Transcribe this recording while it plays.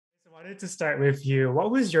Wanted to start with you. What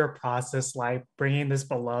was your process like bringing this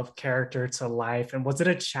beloved character to life? And was it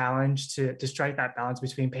a challenge to strike that balance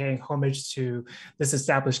between paying homage to this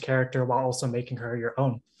established character while also making her your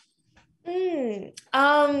own? Mm,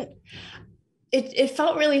 um, it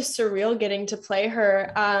felt really surreal getting to play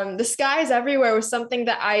her. The Skies Everywhere was something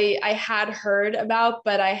that I had heard about,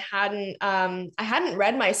 but I hadn't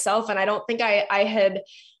read myself, and I don't think I had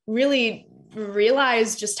really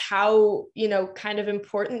realized just how kind of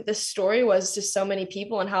important this story was to so many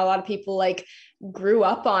people, and how a lot of people like grew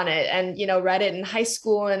up on it and read it in high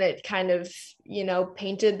school, and it kind of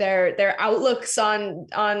painted their outlooks on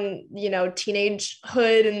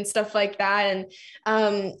teenagehood and stuff like that.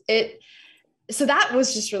 And it so that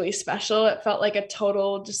was just really special. It felt like a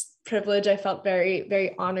total just privilege. I felt very,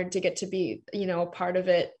 very honored to get to be, a part of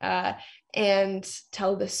it, and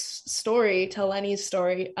tell this story, tell Lenny's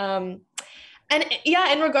story. And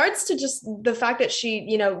yeah, in regards to just the fact that she,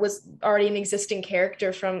 was already an existing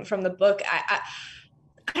character from the book, I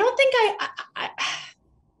don't think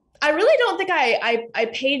I really don't think I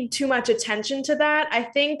paid too much attention to that. I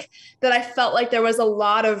think that I felt like there was a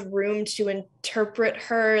lot of room to interpret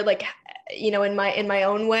her, like in my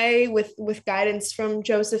own way, with guidance from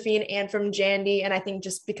Josephine and from Jandy. And I think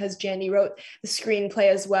just because Jandy wrote the screenplay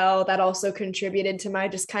as well, that also contributed to my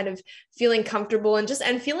just kind of feeling comfortable and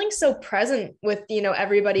feeling so present with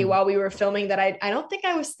everybody Mm. while we were filming, that I don't think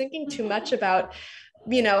I was thinking too much about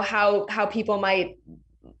how people might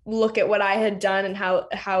look at what I had done, and how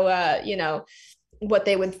what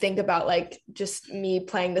they would think about like just me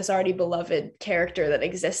playing this already beloved character that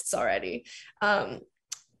exists already.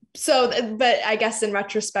 But I guess in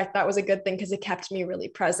retrospect, that was a good thing, because it kept me really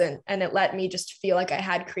present, and it let me just feel like I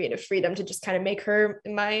had creative freedom to just kind of make her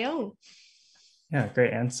my own. Yeah,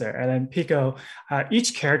 great answer. And then Pico,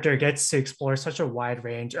 each character gets to explore such a wide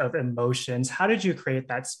range of emotions. How did you create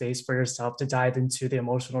that space for yourself to dive into the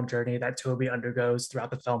emotional journey that Toby undergoes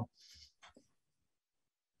throughout the film?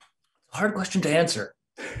 Hard question to answer.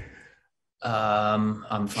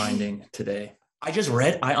 I'm finding today. I just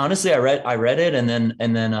read. I read it, and then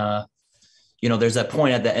there's that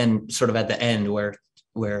point at the end, sort of at the end,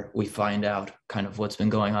 where we find out kind of what's been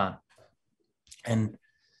going on, and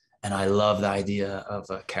I love the idea of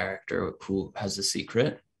a character who has a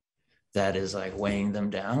secret that is like weighing them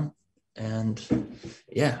down, and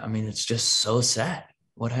yeah, I mean, it's just so sad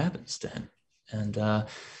what happens to him, and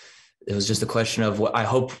it was just a question of what I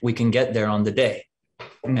hope we can get there on the day.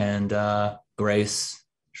 Mm. And Grace,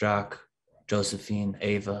 Jacques, Josephine,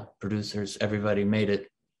 Ava, producers, everybody made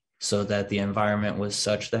it so that the environment was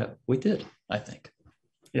such that we did, I think.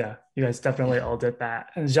 Yeah, you guys definitely all did that.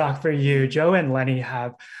 And Jacques, for you, Joe and Lenny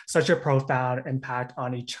have such a profound impact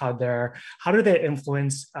on each other. How do they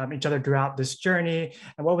influence each other throughout this journey?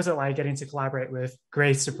 And what was it like getting to collaborate with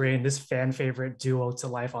Grace to bring this fan favorite duo to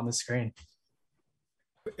life on the screen?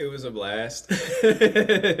 It was a blast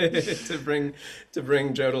to bring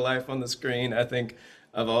Joe to life on the screen. I think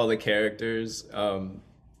of all the characters,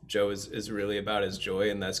 Joe is really about his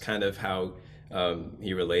joy, and that's kind of how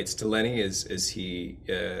he relates to Lenny. Is he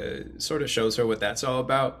sort of shows her what that's all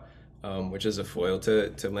about, which is a foil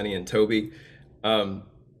to Lenny and Toby. Um,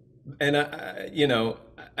 and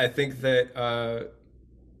I think that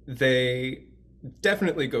they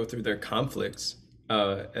definitely go through their conflicts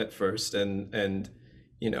at first, and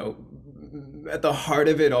you know, at the heart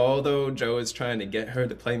of it all, though, Joe is trying to get her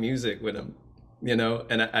to play music with him,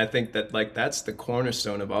 and I think that like that's the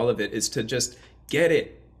cornerstone of all of it, is to just get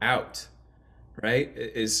it out, right?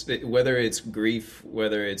 Whether it's grief,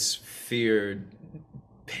 whether it's fear,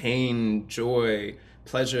 pain, joy,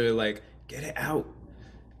 pleasure, like get it out,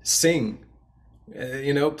 sing,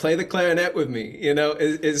 play the clarinet with me,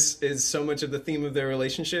 is so much of the theme of their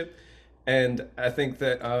relationship. And I think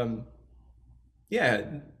that yeah,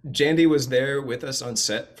 Jandy was there with us on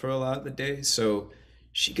set for a lot of the days, so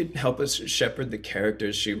she could help us shepherd the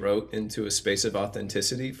characters she wrote into a space of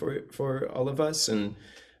authenticity for all of us. And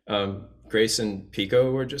Grace and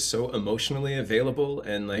Pico were just so emotionally available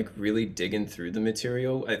and like really digging through the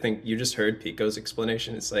material. I think you just heard Pico's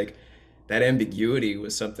explanation. It's like that ambiguity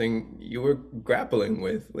was something you were grappling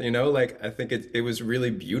with, like I think it was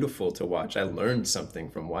really beautiful to watch. I learned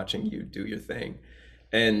something from watching you do your thing.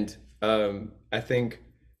 And I think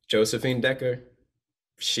Josephine Decker,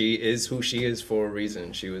 she is who she is for a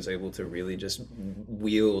reason. She was able to really just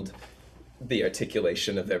wield the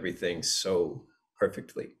articulation of everything so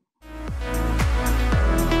perfectly.